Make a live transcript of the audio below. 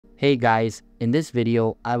Hey guys, in this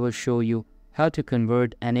video, I will show you how to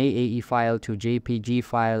convert an AAE file to JPG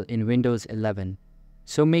file in Windows 11.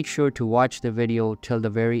 So make sure to watch the video till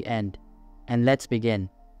the very end. And let's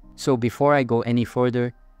begin. So before I go any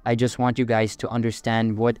further, I just want you guys to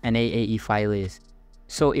understand what an AAE file is.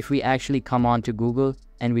 So if we actually come on to Google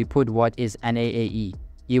and we put what is an AAE,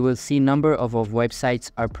 you will see number of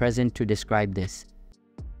websites are present to describe this.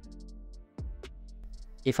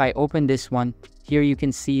 If I open this one, here you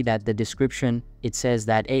can see that the description, it says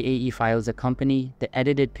that AAE files accompany the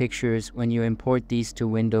edited pictures when you import these to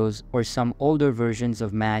Windows or some older versions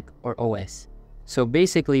of Mac or OS. So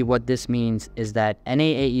basically what this means is that an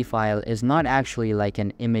AAE file is not actually like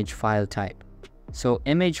an image file type. So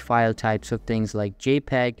image file types of things like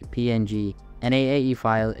JPEG, PNG, an AAE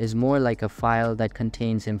file is more like a file that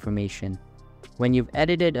contains information. When you've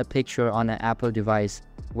edited a picture on an Apple device,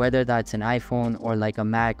 whether that's an iPhone or like a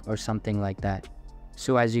Mac or something like that.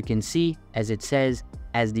 So as you can see, as it says,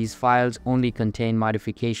 as these files only contain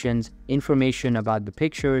modifications, information about the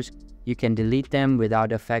pictures, you can delete them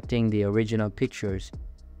without affecting the original pictures.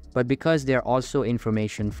 But because they're also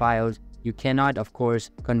information files, you cannot, of course,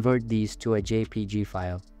 convert these to a JPG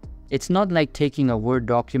file. It's not like taking a Word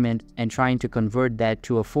document and trying to convert that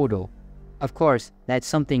to a photo. Of course, that's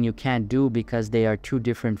something you can't do because they are two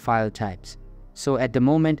different file types. So at the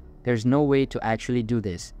moment, there's no way to actually do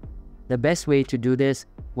this. The best way to do this,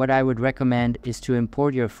 what I would recommend is to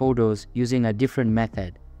import your photos using a different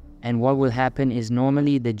method. And what will happen is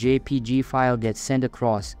normally the JPG file gets sent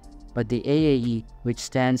across, but the AAE, which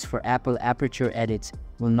stands for Apple Aperture Edits,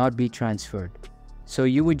 will not be transferred. So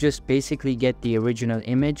you would just basically get the original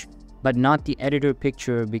image, but not the editor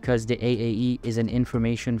picture because the AAE is an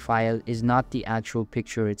information file, is not the actual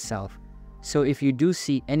picture itself. So if you do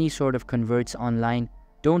see any sort of converts online,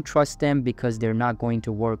 don't trust them because they're not going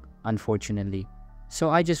to work, unfortunately. So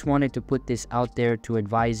I just wanted to put this out there to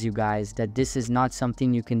advise you guys that this is not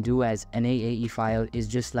something you can do, as an AAE file is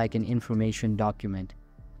just like an information document.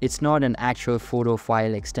 It's not an actual photo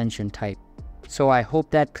file extension type. So I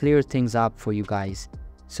hope that clears things up for you guys.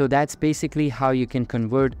 So that's basically how you can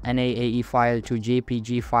convert an AAE file to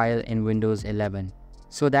JPG file in Windows 11.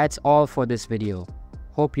 So that's all for this video.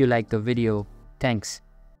 Hope you liked the video. Thanks.